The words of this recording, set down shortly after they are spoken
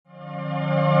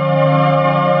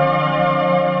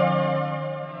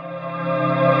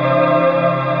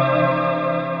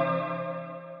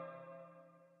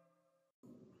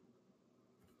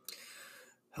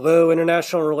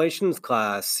International Relations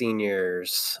class,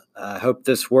 seniors. I hope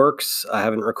this works. I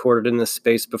haven't recorded in this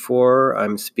space before.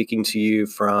 I'm speaking to you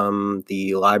from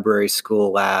the library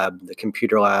school lab, the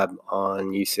computer lab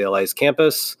on UCLA's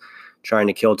campus, trying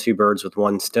to kill two birds with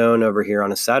one stone over here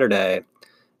on a Saturday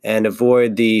and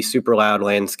avoid the super loud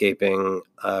landscaping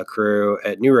crew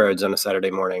at New Roads on a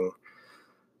Saturday morning.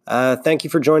 Thank you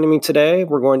for joining me today.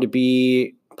 We're going to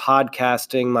be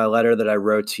podcasting my letter that I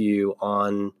wrote to you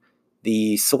on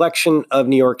the selection of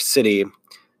New York City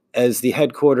as the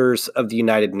headquarters of the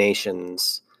United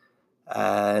Nations.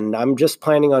 And I'm just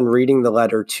planning on reading the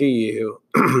letter to you.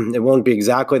 It won't be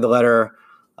exactly the letter.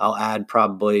 I'll add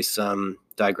probably some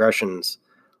digressions.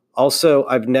 Also,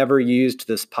 I've never used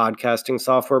this podcasting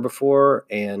software before,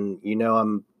 and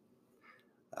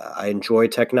I enjoy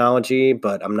technology,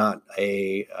 but I'm not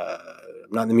in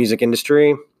the music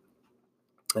industry,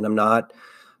 and I'm not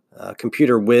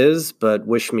computer whiz, but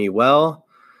wish me well.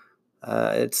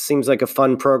 It seems like a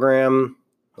fun program.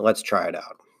 Let's try it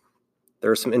out.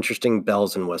 There are some interesting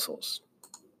bells and whistles.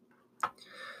 Well,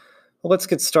 let's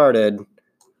get started.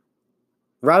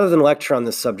 Rather than lecture on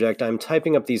this subject, I'm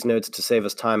typing up these notes to save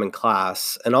us time in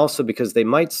class, and also because they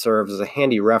might serve as a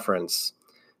handy reference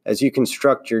as you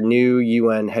construct your new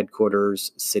UN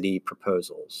headquarters city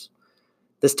proposals.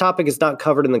 This topic is not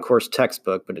covered in the course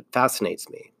textbook, but it fascinates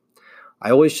me. I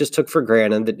always just took for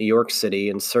granted that New York City,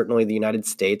 and certainly the United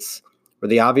States, were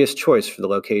the obvious choice for the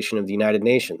location of the United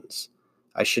Nations.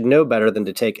 I should know better than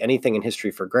to take anything in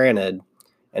history for granted,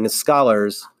 and as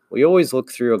scholars, we always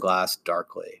look through a glass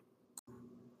darkly.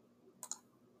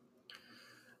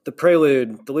 The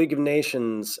prelude, the League of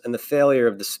Nations, and the failure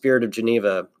of the Spirit of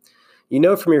Geneva. You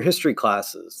know from your history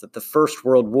classes that the First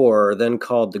World War, then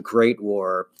called the Great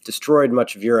War, destroyed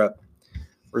much of Europe,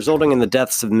 resulting in the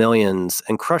deaths of millions,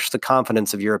 and crushed the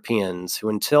confidence of Europeans who,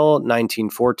 until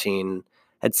 1914,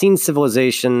 had seen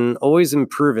civilization always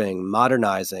improving,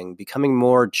 modernizing, becoming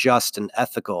more just and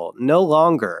ethical. No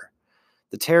longer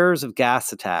the terrors of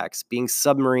gas attacks, being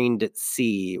submarined at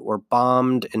sea, or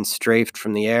bombed and strafed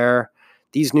from the air.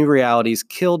 These new realities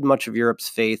killed much of Europe's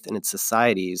faith in its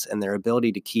societies and their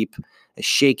ability to keep a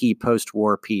shaky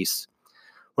post-war peace.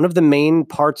 One of the main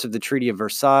parts of the Treaty of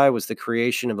Versailles was the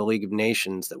creation of a League of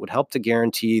Nations that would help to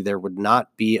guarantee there would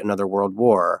not be another world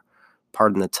war.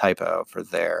 Pardon the typo for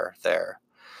there.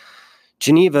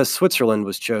 Geneva, Switzerland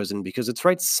was chosen because it's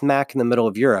right smack in the middle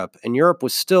of Europe, and Europe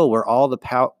was still where all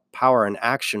the power and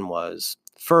action was.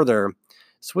 Further,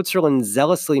 Switzerland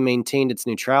zealously maintained its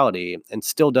neutrality and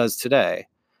still does today.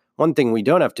 One thing we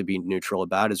don't have to be neutral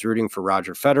about is rooting for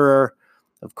Roger Federer.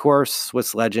 Of course,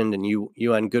 Swiss legend and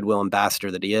UN goodwill ambassador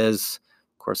that he is.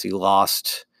 Of course, he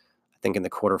lost, I think, in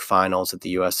the quarterfinals at the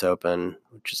US Open,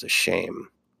 which is a shame.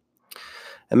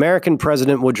 American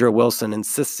President Woodrow Wilson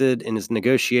insisted in his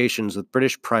negotiations with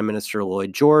British Prime Minister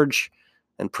Lloyd George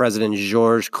and President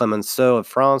Georges Clemenceau of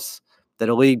France that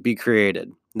a league be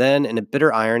created. Then, in a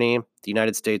bitter irony, the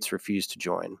United States refused to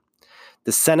join.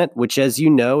 The Senate, which, as you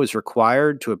know, is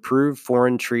required to approve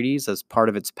foreign treaties as part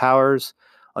of its powers,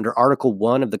 under Article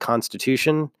 1 of the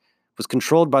Constitution, was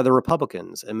controlled by the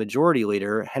Republicans, and Majority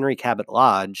Leader Henry Cabot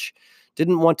Lodge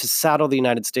didn't want to saddle the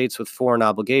United States with foreign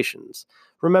obligations.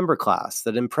 Remember, class,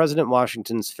 that in President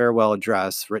Washington's farewell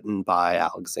address written by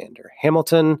Alexander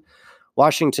Hamilton,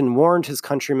 Washington warned his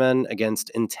countrymen against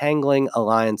entangling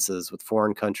alliances with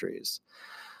foreign countries.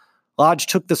 Lodge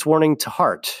took this warning to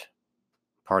heart.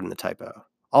 Pardon the typo.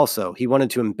 Also, he wanted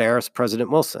to embarrass President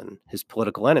Wilson, his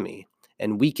political enemy,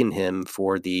 and weaken him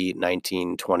for the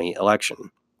 1920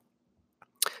 election.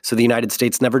 So the United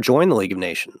States never joined the League of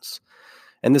Nations.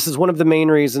 And this is one of the main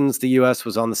reasons the U.S.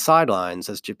 was on the sidelines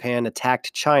as Japan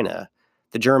attacked China,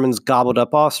 the Germans gobbled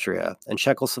up Austria and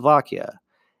Czechoslovakia,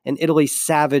 and Italy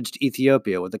savaged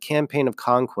Ethiopia with a campaign of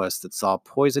conquest that saw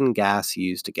poison gas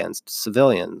used against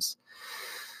civilians.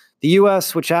 The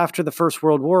U.S., which after the First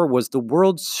World War was the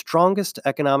world's strongest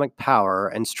economic power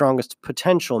and strongest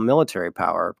potential military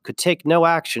power, could take no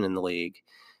action in the League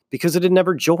because it had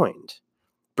never joined.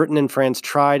 Britain and France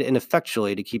tried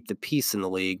ineffectually to keep the peace in the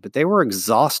League, but they were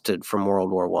exhausted from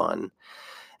World War I,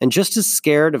 and just as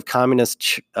scared of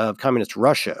communist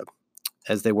Russia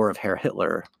as they were of Herr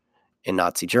Hitler in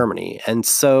Nazi Germany, and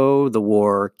so the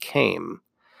war came.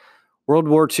 World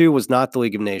War II was not the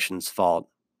League of Nations' fault.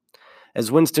 As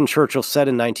Winston Churchill said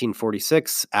in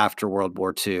 1946 after World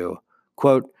War II,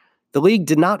 quote, "The League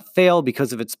did not fail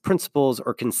because of its principles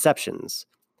or conceptions.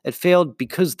 It failed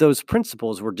because those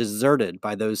principles were deserted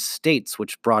by those states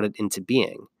which brought it into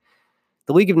being.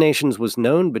 The League of Nations was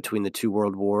known between the two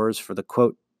world wars for the,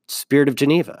 quote, spirit of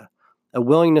Geneva, a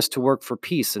willingness to work for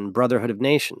peace and brotherhood of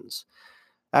nations.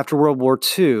 After World War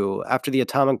II, after the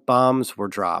atomic bombs were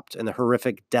dropped and the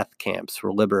horrific death camps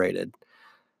were liberated,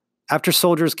 after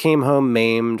soldiers came home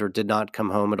maimed or did not come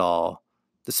home at all,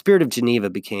 the spirit of Geneva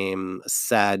became a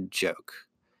sad joke.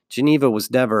 Geneva was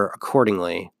never,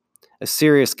 accordingly, a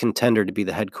serious contender to be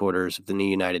the headquarters of the new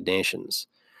United Nations.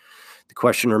 The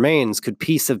question remains, could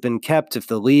peace have been kept if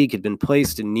the League had been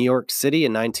placed in New York City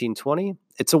in 1920?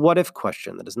 It's a what-if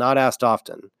question that is not asked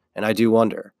often, and I do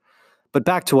wonder. But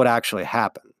back to what actually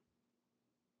happened.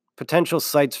 Potential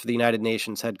sites for the United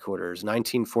Nations headquarters,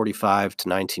 1945 to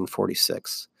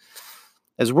 1946.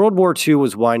 As World War II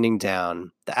was winding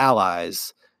down, the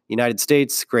Allies, United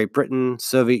States, Great Britain,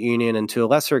 Soviet Union, and to a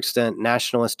lesser extent,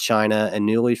 nationalist China and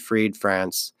newly freed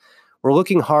France, were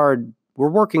working hard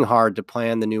to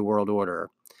plan the New World Order.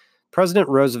 President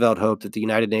Roosevelt hoped that the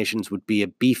United Nations would be a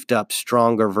beefed-up,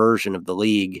 stronger version of the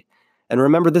League. And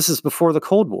remember, this is before the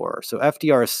Cold War, so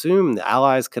FDR assumed the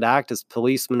Allies could act as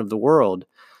policemen of the world,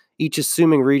 each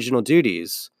assuming regional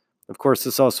duties. Of course,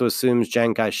 this also assumes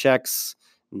Chiang Kai-shek's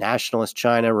nationalist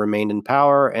China remained in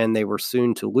power, and they were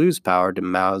soon to lose power to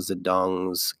Mao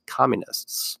Zedong's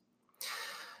communists.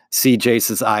 See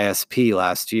Jace's ISP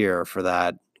last year for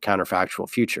that counterfactual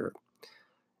future.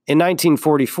 In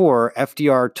 1944,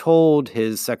 FDR told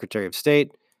his Secretary of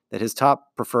State that his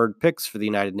top preferred picks for the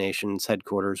United Nations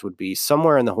headquarters would be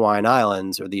somewhere in the Hawaiian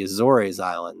Islands or the Azores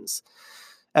Islands.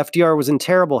 FDR was in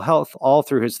terrible health all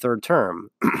through his third term.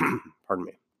 Pardon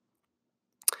me.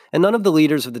 And none of the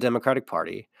leaders of the Democratic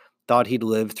Party thought he'd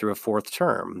live through a fourth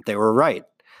term. They were right.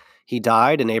 He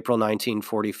died in April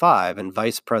 1945, and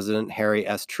Vice President Harry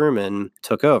S. Truman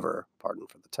took over. Pardon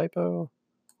for the typo.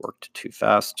 Worked too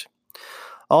fast.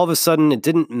 All of a sudden, it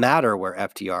didn't matter where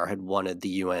FDR had wanted the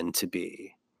UN to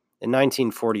be. In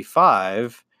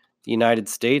 1945, the United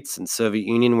States and Soviet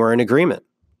Union were in agreement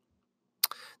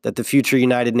that the future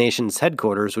United Nations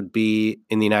headquarters would be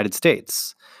in the United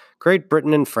States. Great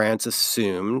Britain and France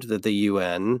assumed that the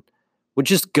UN would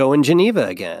just go in Geneva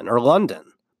again, or London,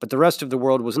 but the rest of the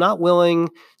world was not willing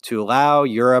to allow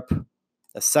Europe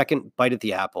a second bite at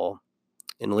the apple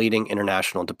in leading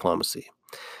international diplomacy.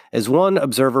 As one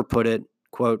observer put it,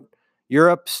 quote,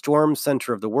 Europe, storm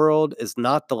center of the world, is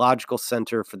not the logical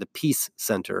center for the peace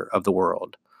center of the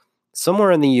world.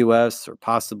 Somewhere in the US or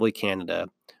possibly Canada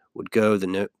would go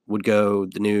the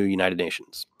new United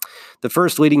Nations. The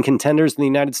first leading contenders in the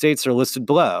United States are listed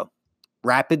below.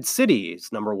 Rapid City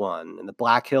is number one in the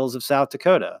Black Hills of South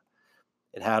Dakota.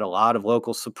 It had a lot of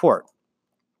local support.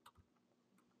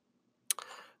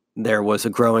 There was a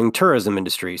growing tourism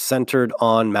industry centered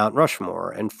on Mount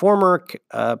Rushmore, and former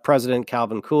President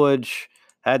Calvin Coolidge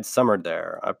had summered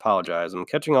there. I apologize. I'm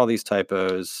catching all these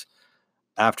typos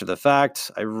after the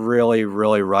fact. I really,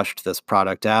 really rushed this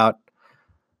product out,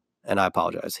 and I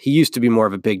apologize. He used to be more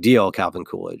of a big deal, Calvin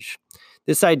Coolidge.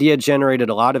 This idea generated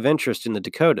a lot of interest in the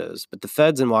Dakotas, but the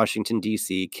feds in Washington,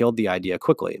 D.C. killed the idea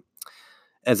quickly.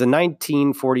 As a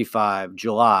 1945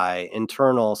 July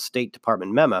internal State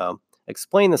Department memo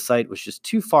explained, the site was just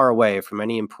too far away from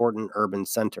any important urban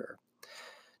center.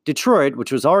 Detroit,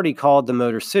 which was already called the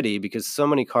Motor City because so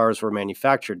many cars were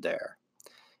manufactured there.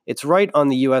 It's right on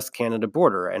the US-Canada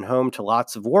border and home to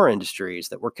lots of war industries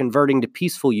that were converting to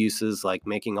peaceful uses like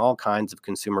making all kinds of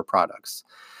consumer products.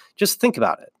 Just think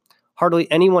about it.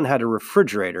 Hardly anyone had a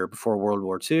refrigerator before World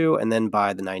War II, and then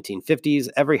by the 1950s,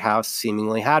 every house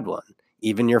seemingly had one.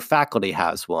 Even your faculty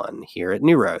has one here at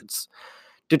New Roads.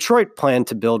 Detroit planned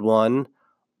to build the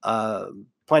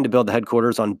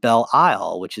headquarters on Belle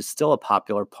Isle, which is still a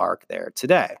popular park there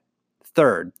today.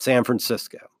 Third, San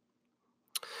Francisco.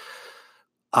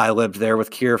 I lived there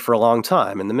with Keir for a long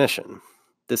time in the Mission.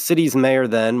 The city's mayor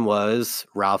then was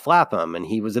Ralph Lapham, and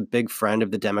he was a big friend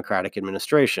of the Democratic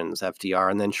administrations, FDR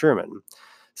and then Truman.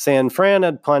 San Fran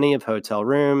had plenty of hotel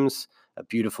rooms, a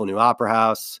beautiful new opera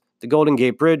house. The Golden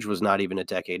Gate Bridge was not even a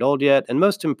decade old yet, and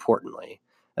most importantly,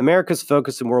 America's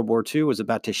focus in World War II was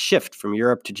about to shift from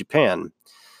Europe to Japan.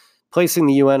 Placing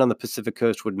the UN on the Pacific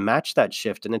coast would match that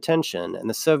shift in attention, and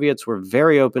the Soviets were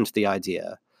very open to the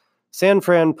idea. San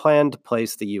Fran planned to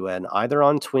place the UN either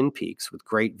on Twin Peaks with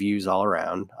great views all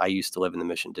around. I used to live in the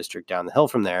Mission District down the hill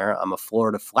from there. I'm a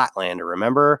Florida flatlander,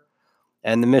 remember?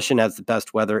 And the Mission has the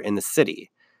best weather in the city.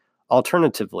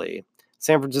 Alternatively,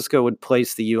 San Francisco would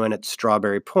place the UN at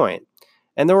Strawberry Point.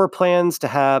 And there were plans to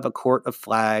have a court of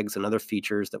flags and other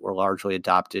features that were largely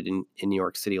adopted in New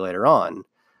York City later on.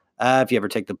 If you ever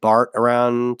take the BART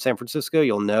around San Francisco,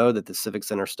 you'll know that the Civic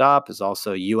Center stop is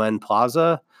also UN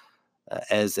Plaza,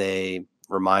 as a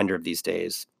reminder of these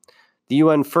days. The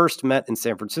UN first met in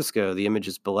San Francisco. The image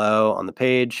is below on the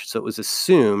page, so it was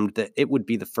assumed that it would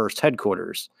be the first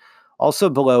headquarters.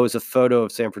 Also below is a photo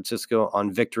of San Francisco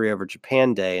on Victory over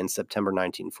Japan Day in September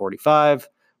 1945,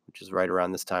 which is right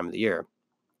around this time of the year.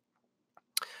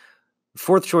 The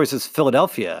fourth choice is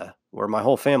Philadelphia, where my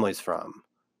whole family's from.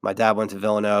 My dad went to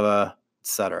Villanova,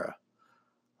 etc.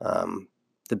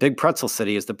 The Big Pretzel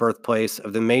City is the birthplace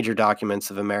of the major documents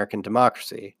of American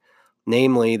democracy,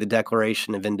 namely the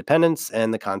Declaration of Independence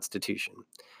and the Constitution.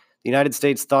 The United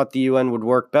States thought the UN would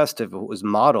work best if it was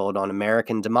modeled on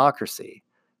American democracy.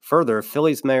 Further,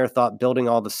 Philly's mayor thought building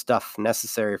all the stuff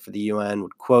necessary for the UN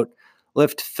would, quote,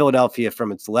 lift Philadelphia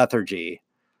from its lethargy.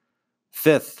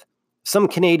 Fifth, some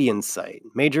Canadian site.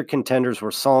 Major contenders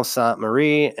were Sault Ste.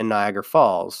 Marie and Niagara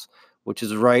Falls, which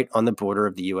is right on the border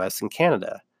of the US and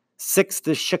Canada. Sixth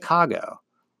is Chicago.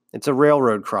 It's a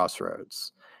railroad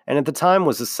crossroads, and at the time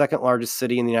was the second largest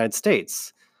city in the United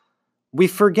States. We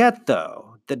forget,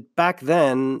 though, that back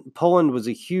then, Poland was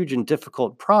a huge and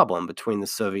difficult problem between the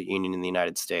Soviet Union and the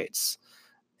United States,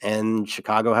 and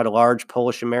Chicago had a large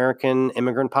Polish-American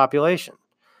immigrant population.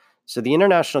 So the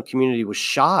international community was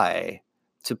shy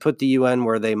to put the UN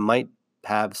where they might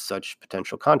have such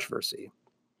potential controversy.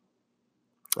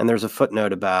 And there's a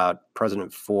footnote about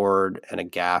President Ford and a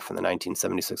gaffe in the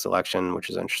 1976 election, which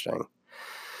is interesting.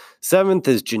 Seventh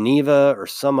is Geneva or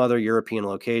some other European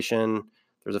location.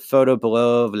 There's a photo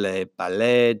below of Le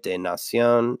Palais des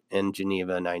Nations in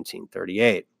Geneva,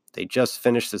 1938. They just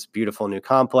finished this beautiful new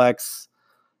complex.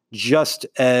 Just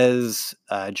as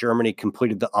Germany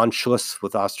completed the Anschluss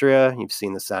with Austria, you've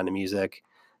seen The Sound of Music,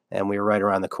 and we were right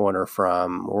around the corner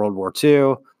from World War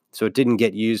II, so it didn't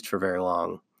get used for very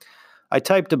long. I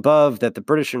typed above that the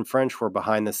British and French were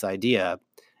behind this idea,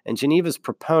 and Geneva's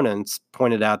proponents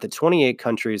pointed out that 28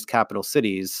 countries' capital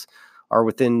cities are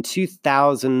within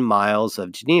 2,000 miles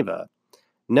of Geneva.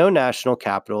 No national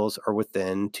capitals are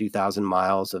within 2,000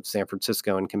 miles of San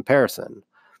Francisco in comparison.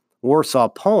 Warsaw,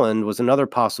 Poland was another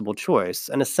possible choice,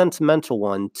 and a sentimental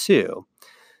one too,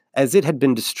 as it had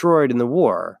been destroyed in the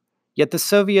war. Yet the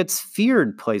Soviets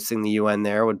feared placing the UN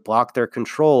there would block their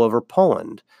control over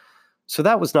Poland. So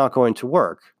that was not going to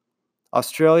work.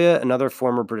 Australia and other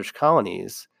former British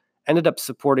colonies ended up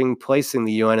supporting placing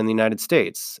the UN in the United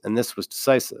States, and this was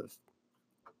decisive.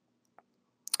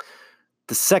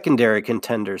 The secondary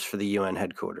contenders for the UN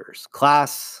headquarters.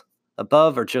 Class,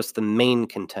 above are just the main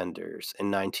contenders in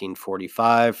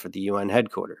 1945 for the UN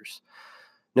headquarters.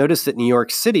 Notice that New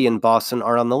York City and Boston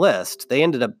aren't on the list. They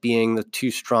ended up being the two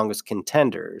strongest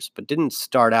contenders, but didn't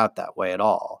start out that way at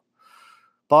all.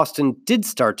 Boston did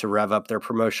start to rev up their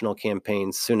promotional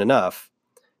campaigns soon enough.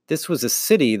 This was a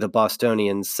city, the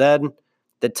Bostonians said,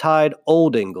 that tied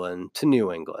Old England to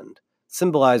New England,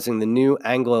 symbolizing the new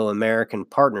Anglo-American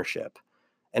partnership,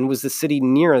 and was the city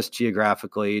nearest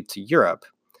geographically to Europe.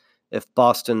 If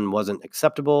Boston wasn't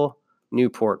acceptable,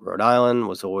 Newport, Rhode Island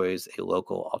was always a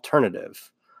local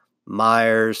alternative.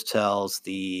 Myers tells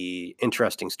the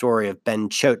interesting story of Ben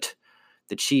Choate,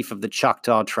 the chief of the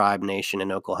Choctaw Tribe Nation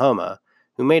in Oklahoma,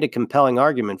 who made a compelling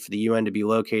argument for the UN to be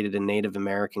located in Native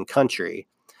American country,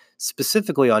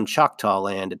 specifically on Choctaw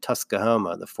land at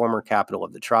Tuskahoma, the former capital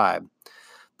of the tribe.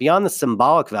 Beyond the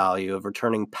symbolic value of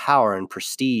returning power and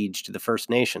prestige to the First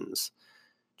Nations,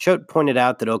 Choate pointed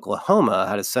out that Oklahoma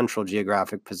had a central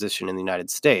geographic position in the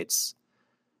United States.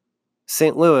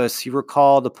 St. Louis, you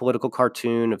recall the political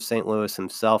cartoon of St. Louis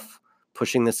himself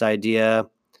pushing this idea.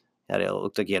 It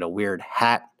looked like he had a weird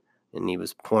hat, and he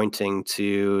was pointing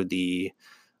to the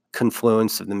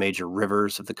confluence of the major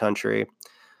rivers of the country.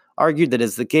 Argued that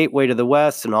as the gateway to the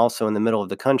West and also in the middle of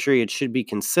the country, it should be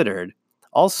considered.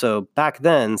 Also, back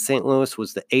then, St. Louis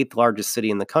was the 8th largest city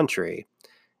in the country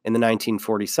in the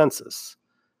 1940 census.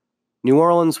 New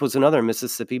Orleans was another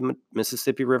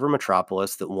Mississippi River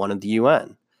metropolis that wanted the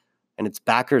UN, and its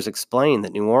backers explained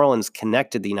that New Orleans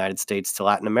connected the United States to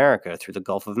Latin America through the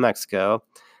Gulf of Mexico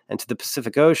and to the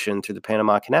Pacific Ocean through the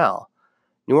Panama Canal.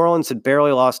 New Orleans had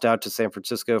barely lost out to San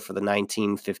Francisco for the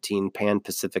 1915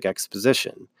 Pan-Pacific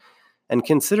Exposition, and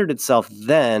considered itself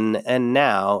then and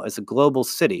now as a global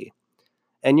city.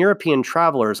 And European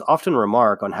travelers often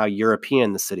remark on how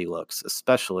European the city looks,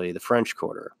 especially the French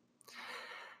Quarter.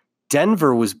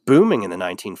 Denver was booming in the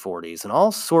 1940s, and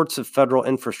all sorts of federal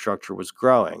infrastructure was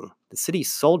growing. The city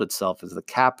sold itself as the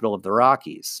capital of the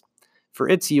Rockies. For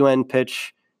its UN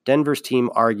pitch, Denver's team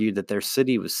argued that their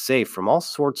city was safe from all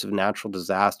sorts of natural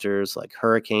disasters like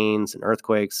hurricanes and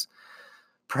earthquakes.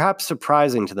 Perhaps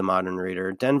surprising to the modern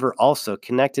reader, Denver also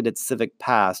connected its civic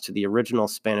past to the original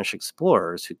Spanish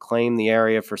explorers who claimed the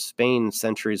area for Spain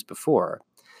centuries before.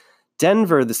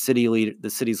 Denver, the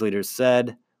city's leaders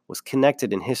said, was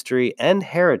connected in history and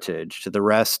heritage to the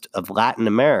rest of Latin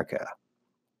America.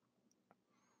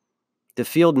 The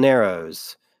field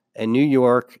narrows, and New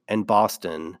York and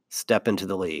Boston step into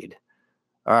the lead.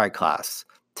 All right, class,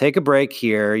 take a break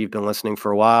here. You've been listening for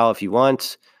a while. If you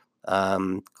want,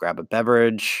 grab a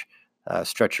beverage,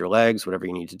 stretch your legs, whatever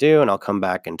you need to do, and I'll come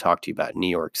back and talk to you about New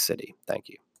York City. Thank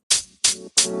you.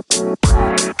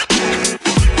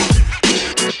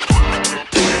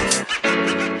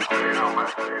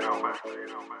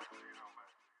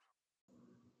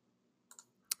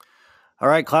 All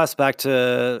right, class, back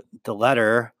to the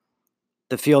letter.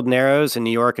 The field narrows and New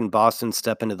York and Boston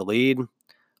step into the lead.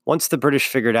 Once the British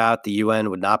figured out the UN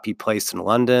would not be placed in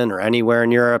London or anywhere in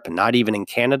Europe, and not even in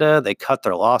Canada, they cut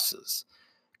their losses.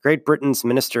 Great Britain's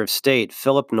Minister of State,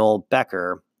 Philip Noel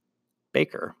Baker,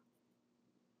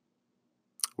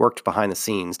 worked behind the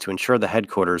scenes to ensure the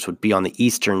headquarters would be on the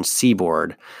eastern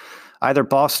seaboard, either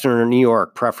Boston or New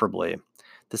York, preferably.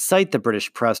 The site, the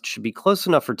British pressed, should be close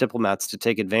enough for diplomats to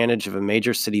take advantage of a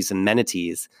major city's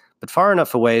amenities, but far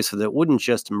enough away so that it wouldn't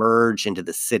just merge into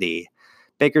the city.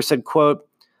 Baker said, quote,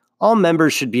 "All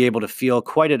members should be able to feel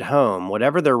quite at home,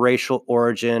 whatever their racial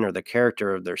origin or the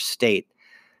character of their state."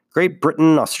 Great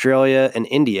Britain, Australia, and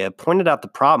India pointed out the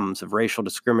problems of racial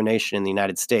discrimination in the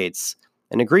United States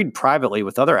and agreed privately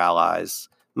with other allies,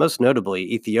 most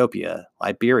notably Ethiopia,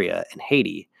 Liberia, and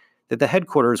Haiti, that the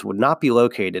headquarters would not be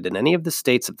located in any of the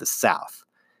states of the South.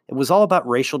 It was all about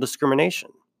racial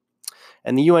discrimination,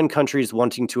 and the UN countries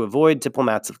wanting to avoid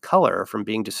diplomats of color from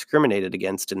being discriminated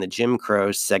against in the Jim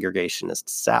Crow segregationist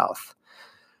South.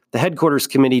 The headquarters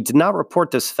committee did not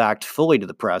report this fact fully to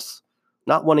the press,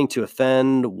 not wanting to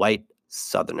offend white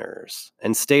Southerners,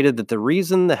 and stated that the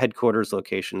reason the headquarters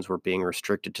locations were being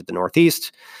restricted to the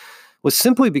Northeast was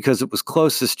simply because it was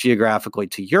closest geographically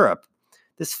to Europe.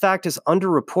 This fact is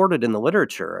underreported in the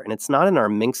literature, and it's not in our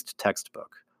Minsk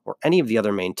textbook or any of the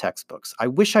other main textbooks. I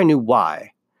wish I knew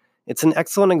why. It's an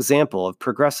excellent example of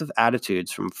progressive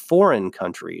attitudes from foreign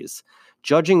countries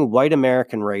judging white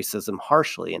American racism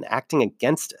harshly and acting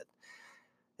against it.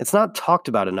 It's not talked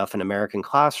about enough in American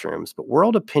classrooms, but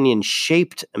world opinion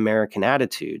shaped American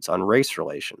attitudes on race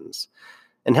relations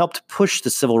and helped push the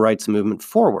civil rights movement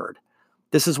forward.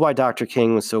 This is why Dr.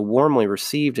 King was so warmly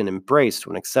received and embraced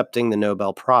when accepting the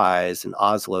Nobel Prize in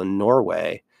Oslo,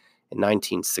 Norway in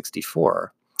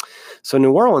 1964. So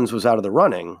New Orleans was out of the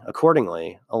running,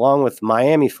 accordingly, along with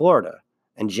Miami, Florida,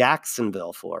 and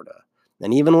Jacksonville, Florida,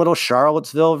 and even little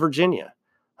Charlottesville, Virginia,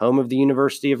 home of the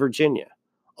University of Virginia,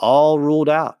 all ruled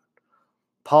out.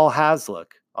 Paul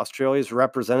Hasluck, Australia's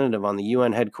representative on the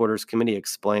UN Headquarters Committee,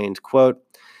 explained, quote,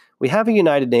 "We have a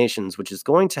United Nations which is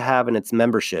going to have in its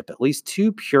membership at least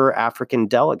two pure African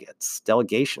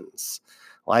delegations,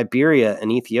 Liberia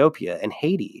and Ethiopia and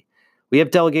Haiti. We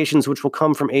have delegations which will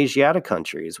come from Asiatic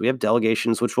countries. We have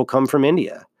delegations which will come from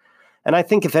India. And I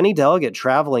think if any delegate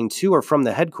traveling to or from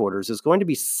the headquarters is going to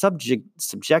be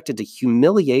subjected to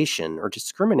humiliation or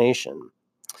discrimination,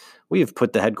 we have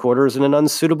put the headquarters in an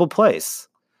unsuitable place.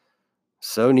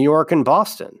 So New York and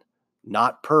Boston,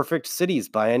 not perfect cities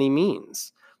by any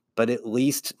means, but at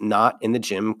least not in the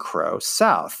Jim Crow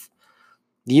South.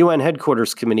 The UN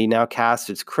Headquarters Committee now casts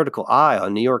its critical eye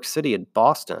on New York City and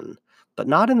Boston, but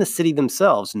not in the city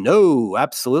themselves. No,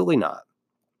 absolutely not.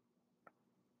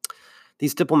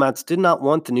 These diplomats did not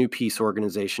want the new peace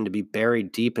organization to be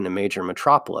buried deep in a major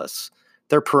metropolis.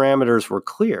 Their parameters were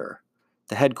clear.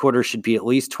 The headquarters should be at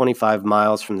least 25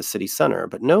 miles from the city center,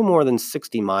 but no more than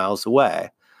 60 miles away.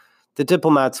 The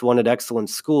diplomats wanted excellent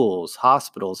schools,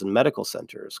 hospitals, and medical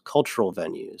centers, cultural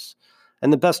venues,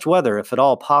 and the best weather if at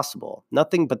all possible.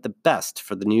 Nothing but the best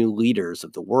for the new leaders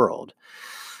of the world.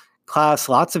 Class,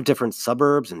 lots of different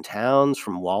suburbs and towns,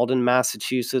 from Walden,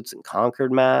 Massachusetts and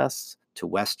Concord, Mass., to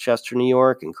Westchester, New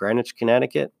York and Greenwich,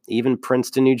 Connecticut. Even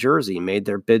Princeton, New Jersey made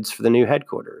their bids for the new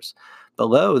headquarters.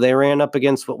 Below, they ran up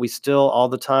against what we still all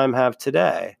the time have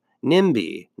today,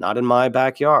 NIMBY, not in my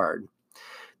backyard.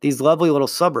 These lovely little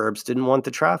suburbs didn't want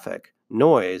the traffic,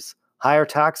 noise, higher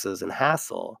taxes, and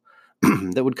hassle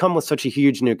that would come with such a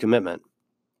huge new commitment.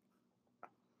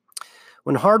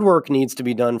 When hard work needs to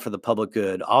be done for the public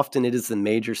good, often it is the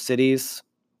major cities,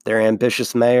 their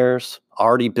ambitious mayors,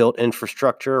 already built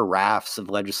infrastructure, rafts of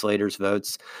legislators'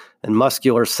 votes, and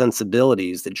muscular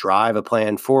sensibilities that drive a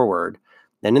plan forward.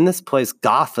 And in this place,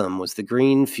 Gotham was the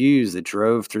green fuse that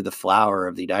drove through the flower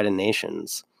of the United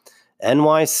Nations.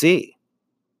 NYC.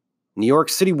 New York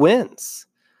City wins,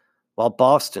 while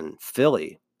Boston,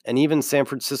 Philly, and even San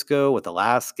Francisco, with a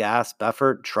last gasp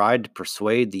effort, tried to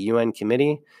persuade the UN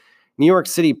committee. New York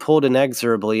City pulled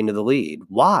inexorably into the lead.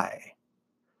 Why?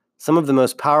 Some of the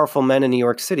most powerful men in New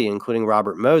York City, including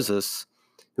Robert Moses,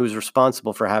 who was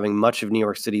responsible for having much of New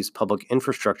York City's public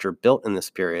infrastructure built in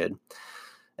this period,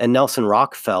 And Nelson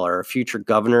Rockefeller, future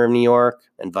governor of New York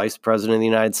and vice president of the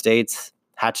United States,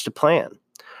 hatched a plan.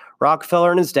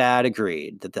 Rockefeller and his dad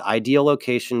agreed that the ideal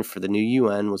location for the new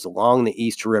UN was along the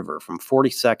East River from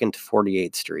 42nd to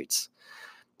 48th Streets.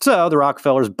 So the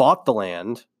Rockefellers bought the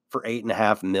land for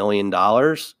 $8.5 million,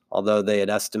 although they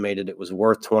had estimated it was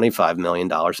worth $25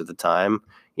 million at the time.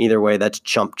 Either way, that's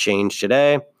chump change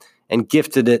today, and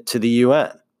gifted it to the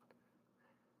UN.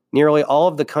 Nearly all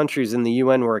of the countries in the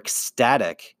UN were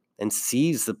ecstatic and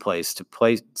seized a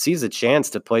chance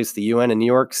to place the UN in New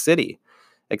York City.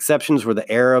 Exceptions were the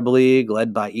Arab League,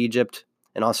 led by Egypt,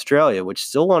 and Australia, which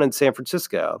still wanted San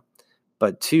Francisco.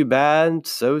 But too bad,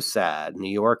 so sad.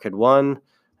 New York had won,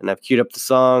 and I've queued up the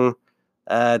song.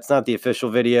 It's not the official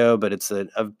video, but it's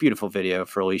a beautiful video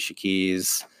for Alicia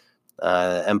Keys,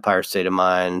 Empire State of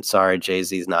Mind. Sorry,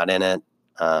 Jay-Z's not in it.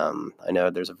 I know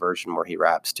there's a version where he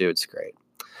raps too. It's great.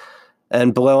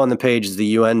 And below on the page is the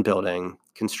UN building,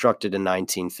 constructed in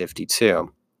 1952.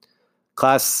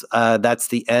 Class, that's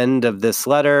the end of this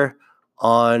letter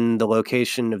on the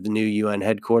location of the new UN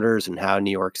headquarters and how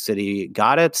New York City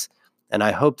got it. And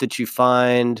I hope that you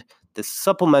find this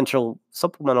supplemental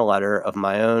letter of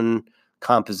my own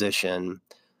composition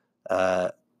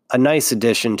a nice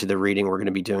addition to the reading we're going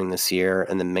to be doing this year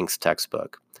in the Minks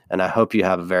textbook. And I hope you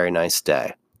have a very nice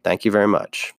day. Thank you very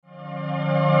much.